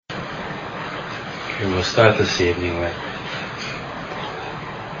We will start this evening with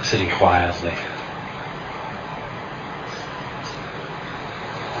sitting quietly.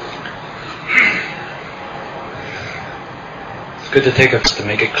 It's good to take to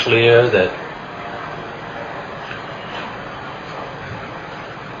make it clear that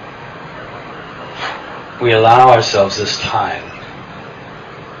we allow ourselves this time.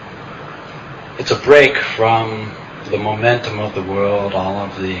 It's a break from the momentum of the world, all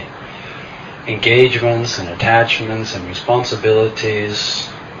of the engagements and attachments and responsibilities.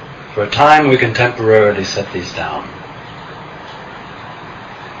 For a time we can temporarily set these down.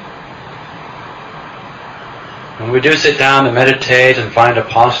 When we do sit down to meditate and find a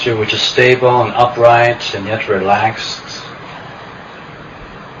posture which is stable and upright and yet relaxed,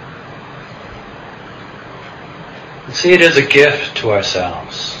 and see it as a gift to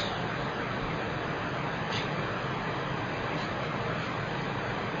ourselves.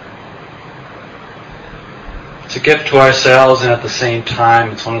 It's a gift to ourselves, and at the same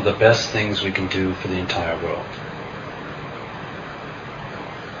time, it's one of the best things we can do for the entire world.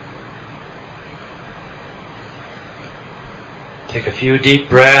 Take a few deep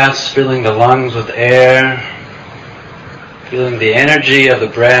breaths, filling the lungs with air, feeling the energy of the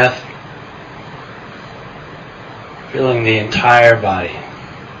breath, filling the entire body.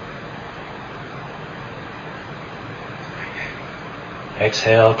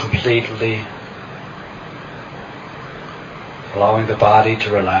 Exhale completely, allowing the body to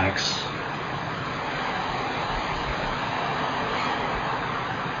relax.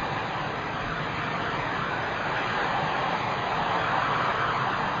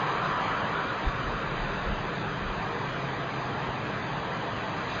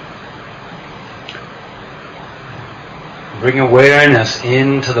 Bring awareness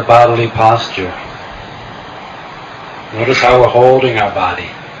into the bodily posture. Notice how we're holding our body.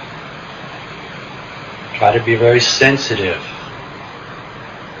 Try to be very sensitive.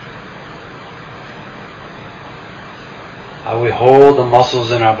 How we hold the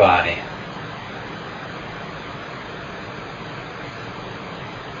muscles in our body.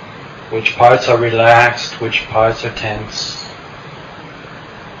 Which parts are relaxed, which parts are tense.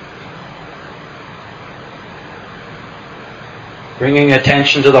 Bringing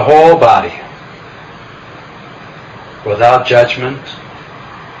attention to the whole body, without judgment.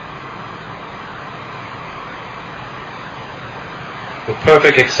 With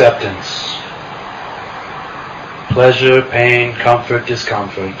perfect acceptance. Pleasure, pain, comfort,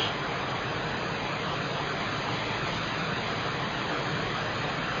 discomfort.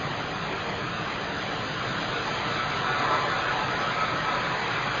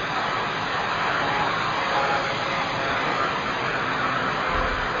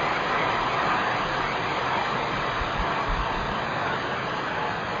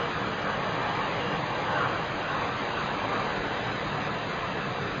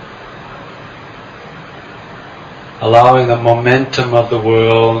 Allowing the momentum of the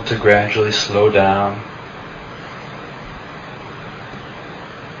world to gradually slow down.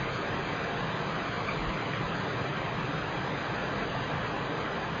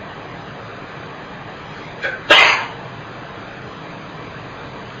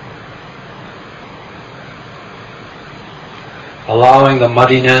 Allowing the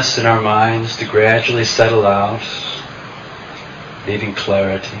muddiness in our minds to gradually settle out, leaving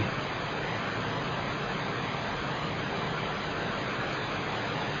clarity.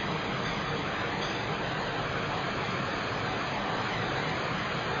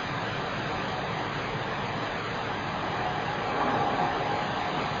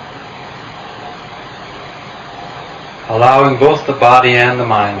 Allowing both the body and the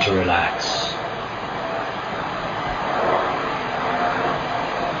mind to relax.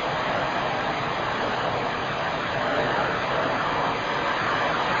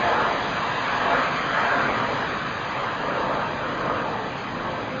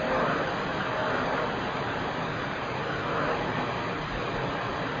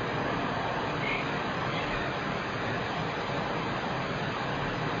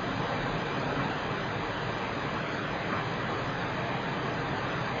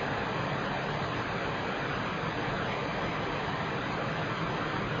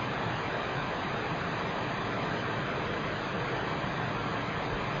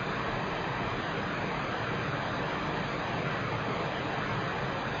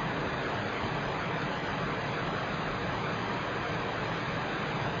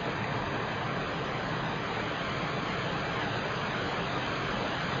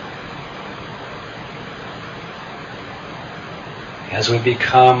 As we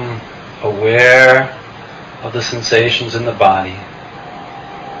become aware of the sensations in the body,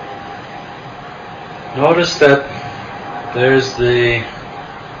 Notice that there's the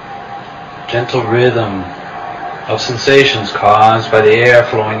gentle rhythm of sensations caused by the air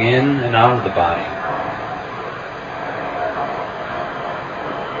flowing in and out of the body.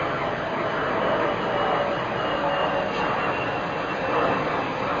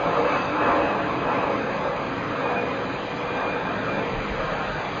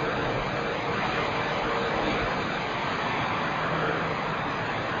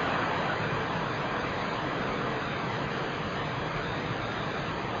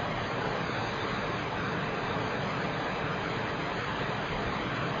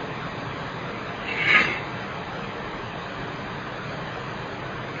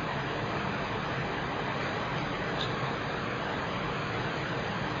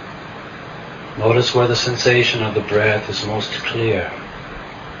 Notice where the sensation of the breath is most clear.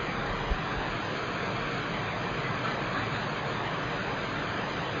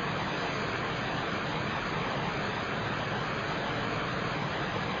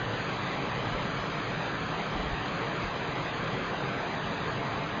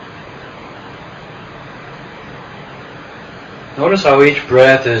 Notice how each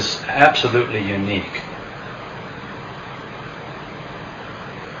breath is absolutely unique.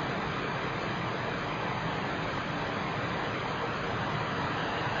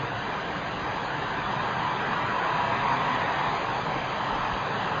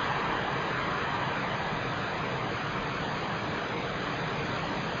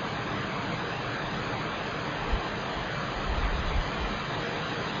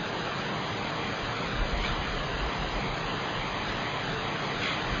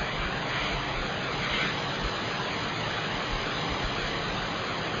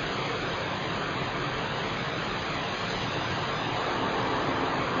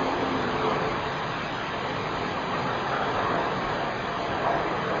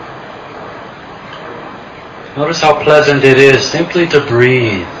 Notice how pleasant it is simply to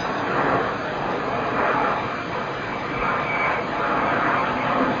breathe.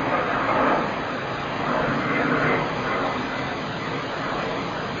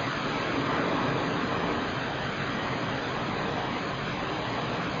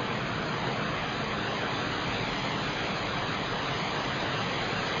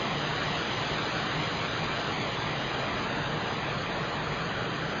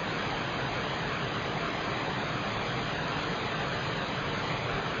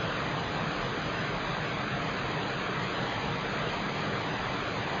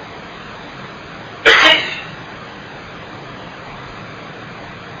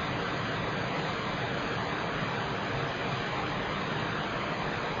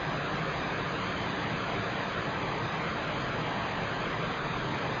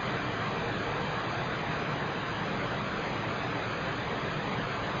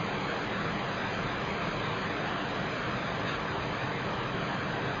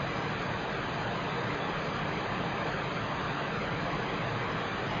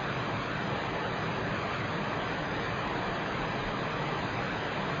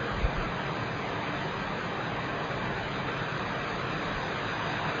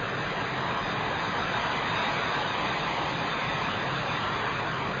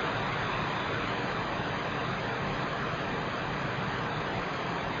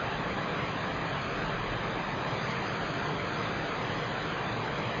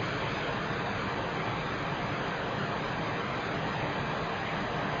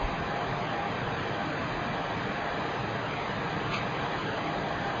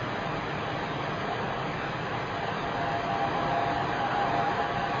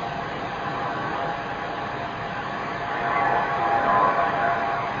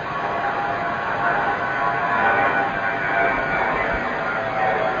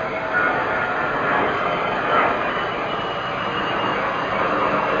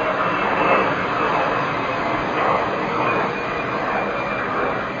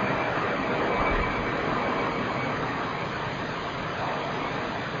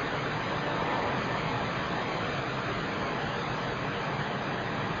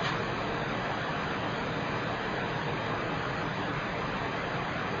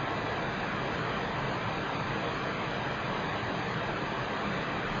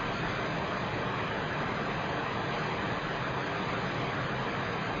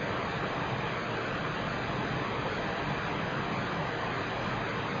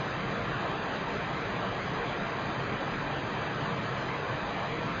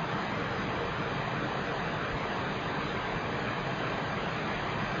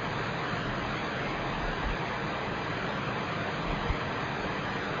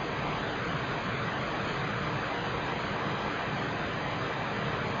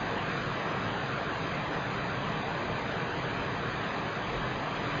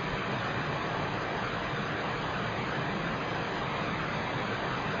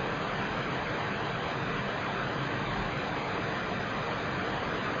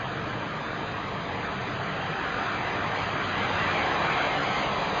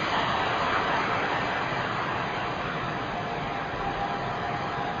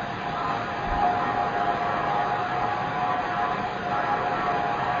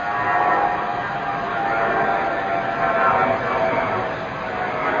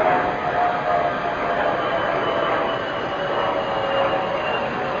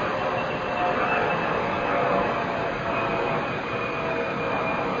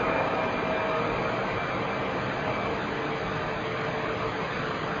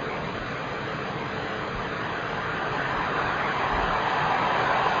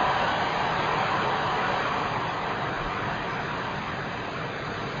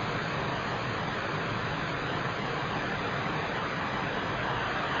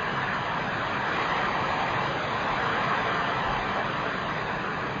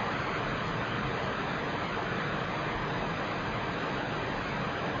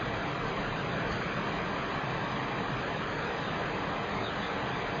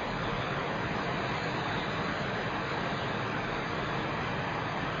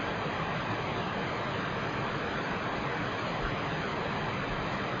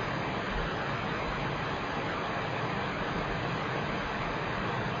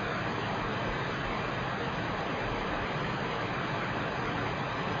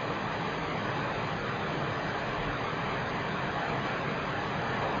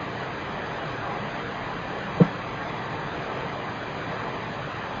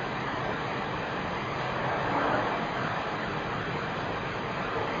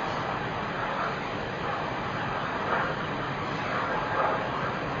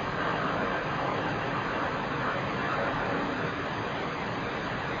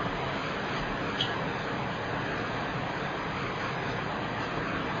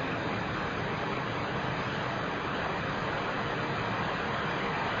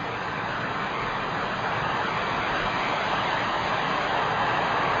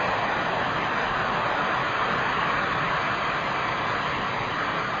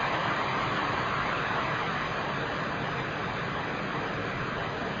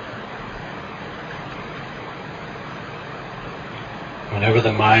 Whenever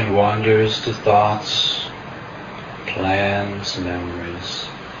the mind wanders to thoughts, plans, memories,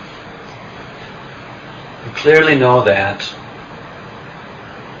 you clearly know that.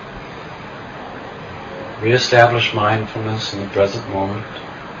 Re-establish mindfulness in the present moment.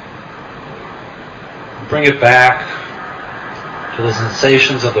 Bring it back to the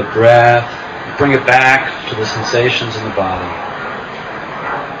sensations of the breath. Bring it back to the sensations in the body.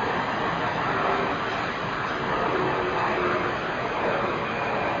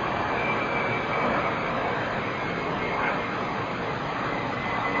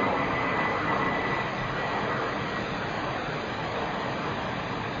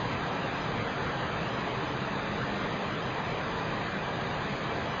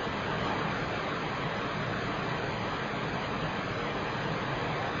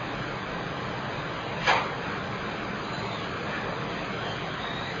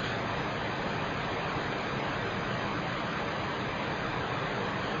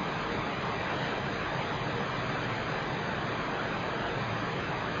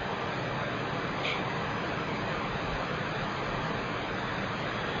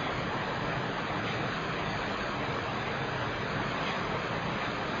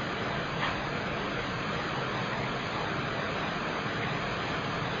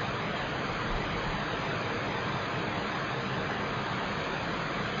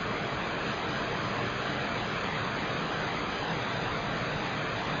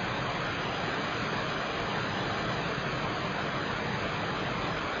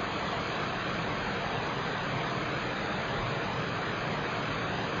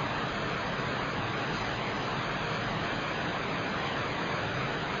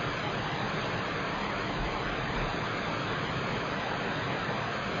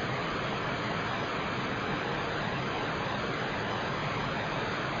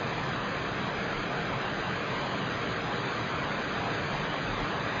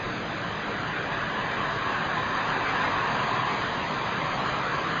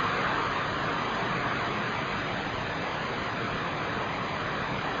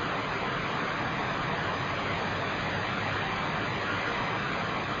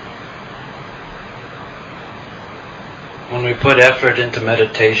 When we put effort into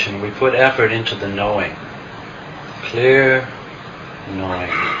meditation, we put effort into the knowing. Clear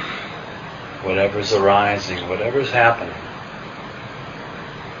knowing. Whatever's arising, whatever's happening.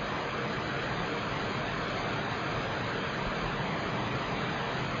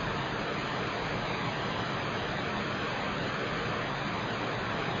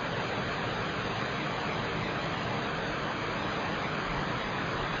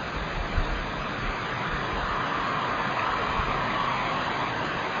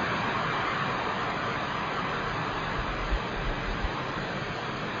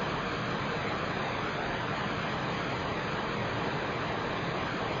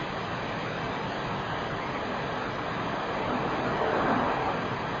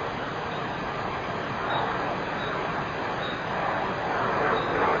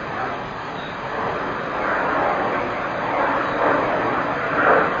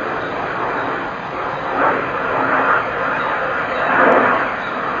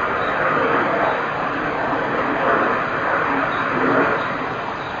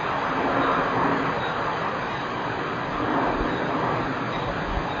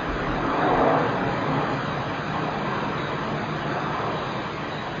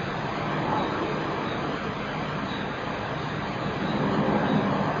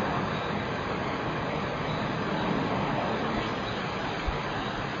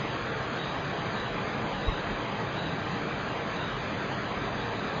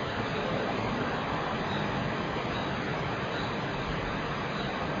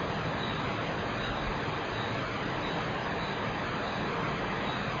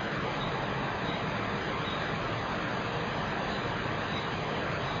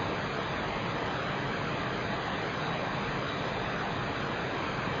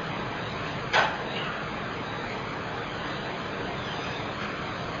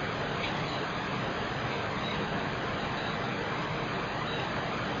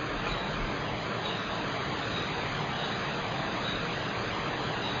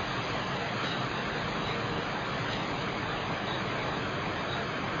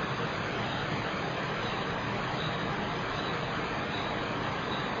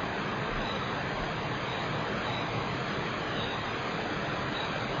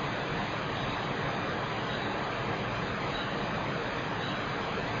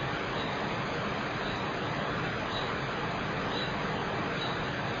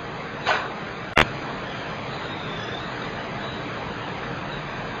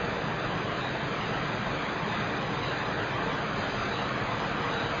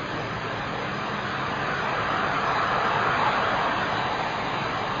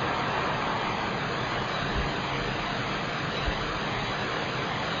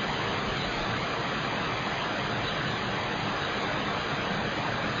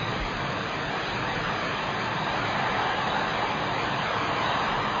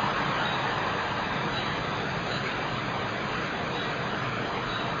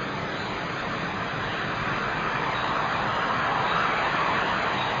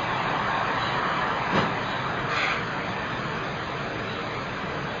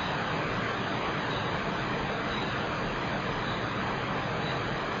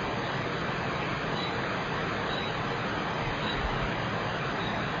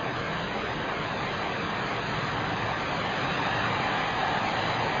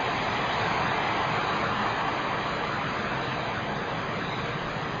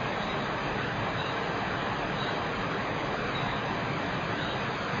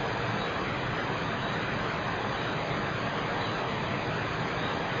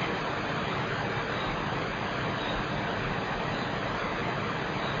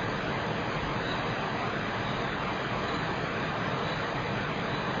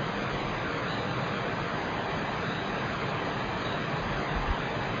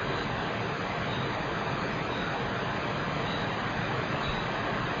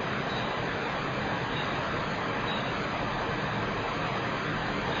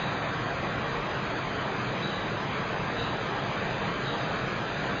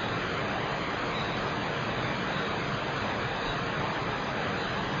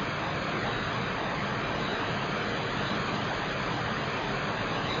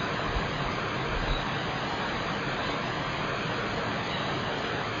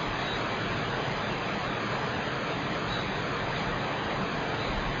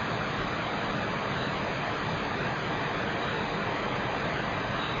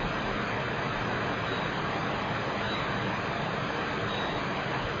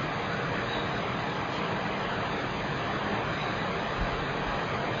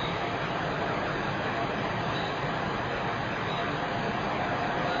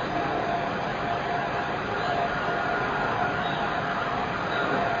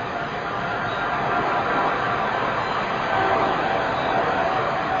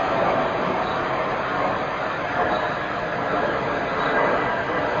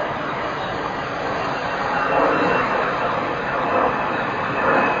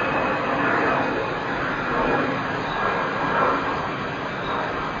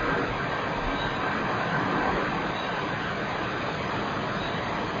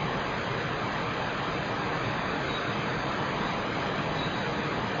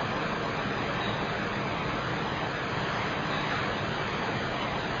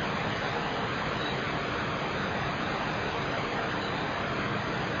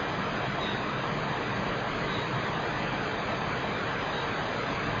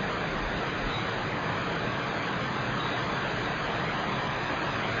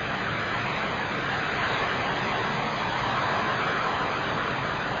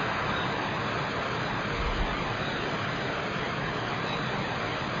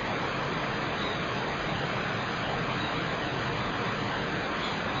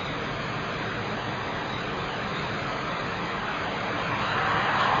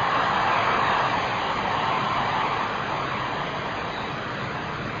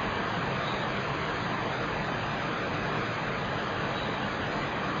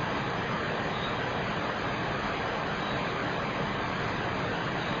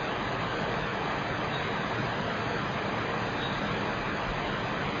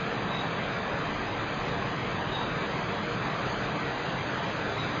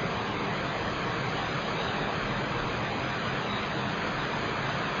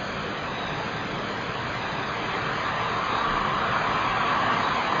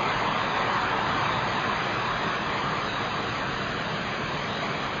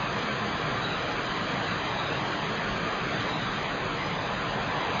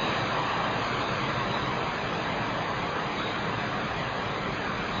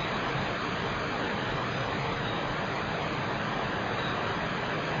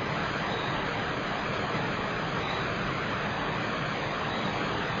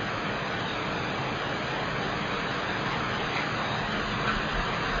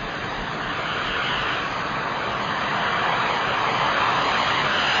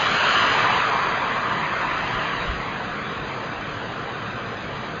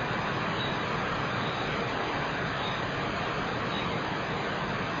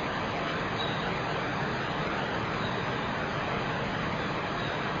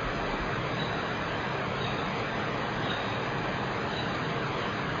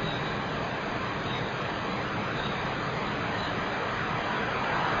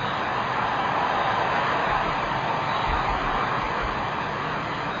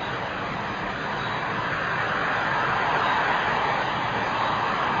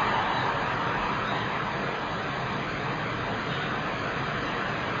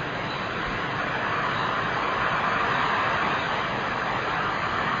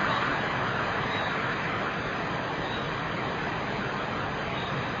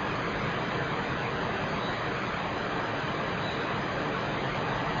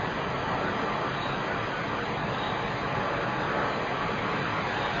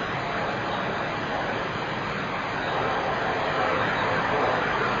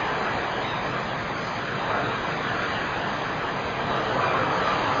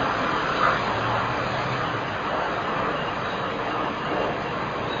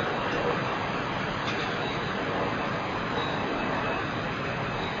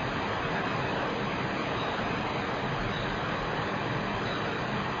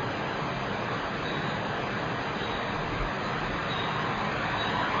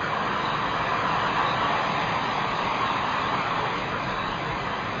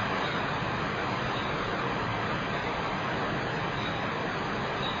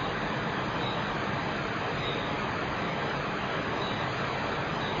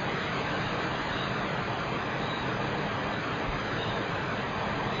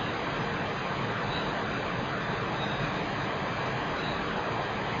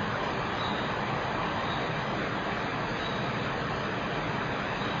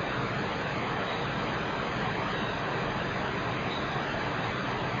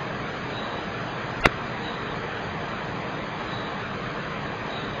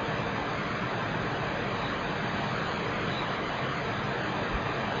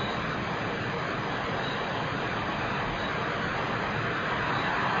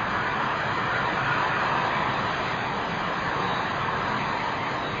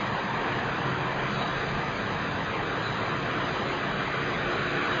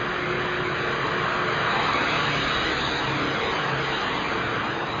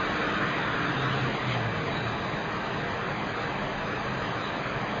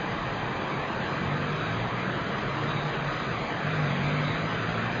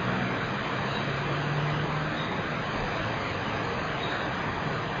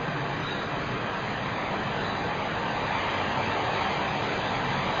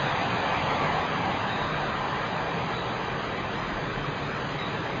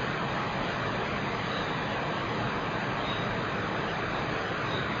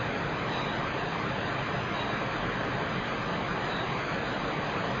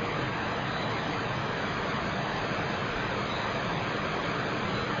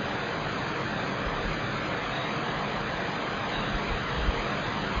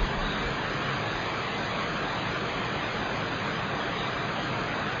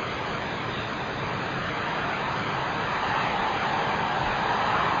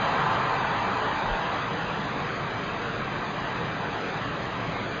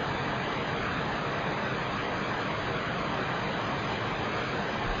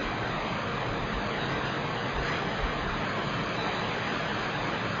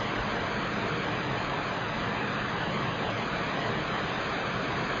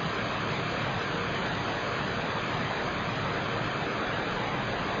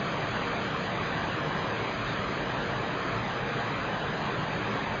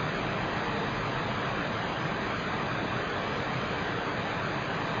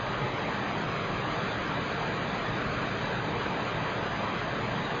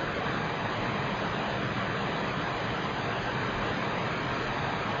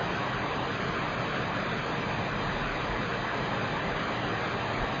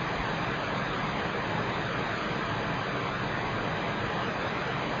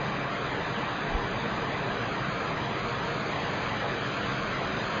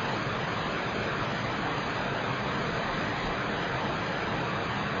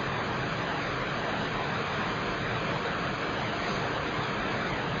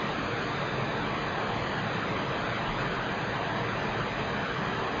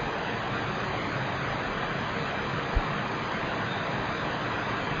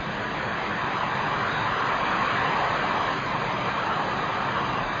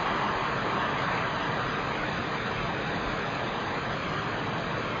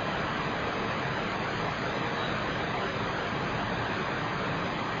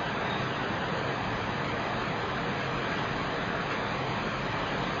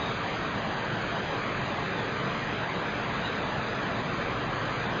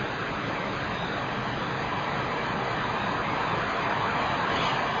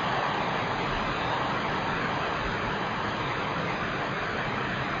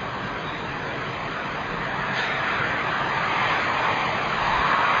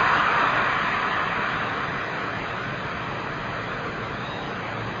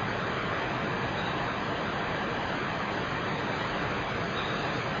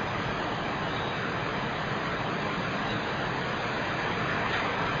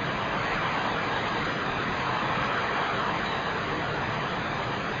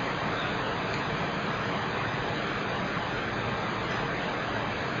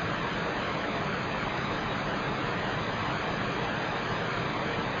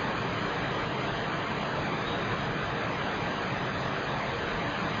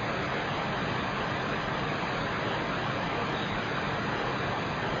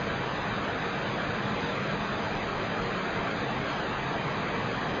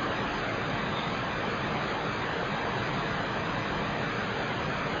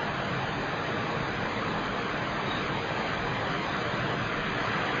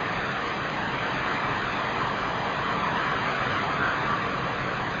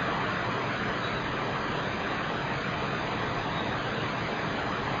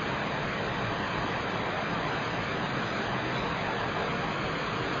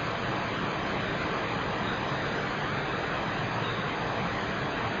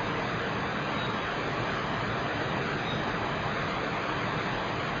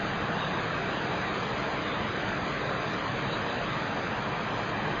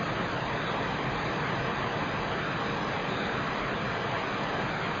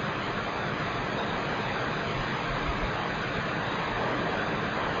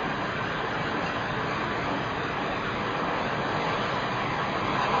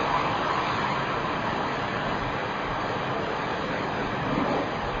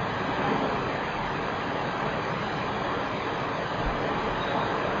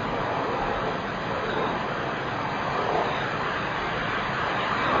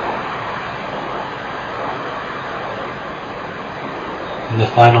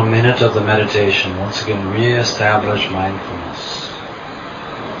 final minute of the meditation, once again re-establish mindfulness.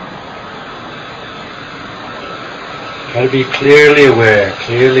 Try to be clearly aware,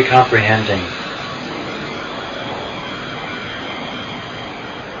 clearly comprehending.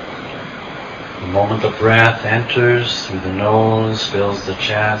 The moment the breath enters through the nose, fills the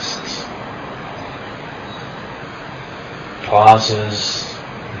chest, pauses,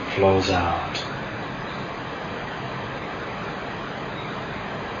 and flows out.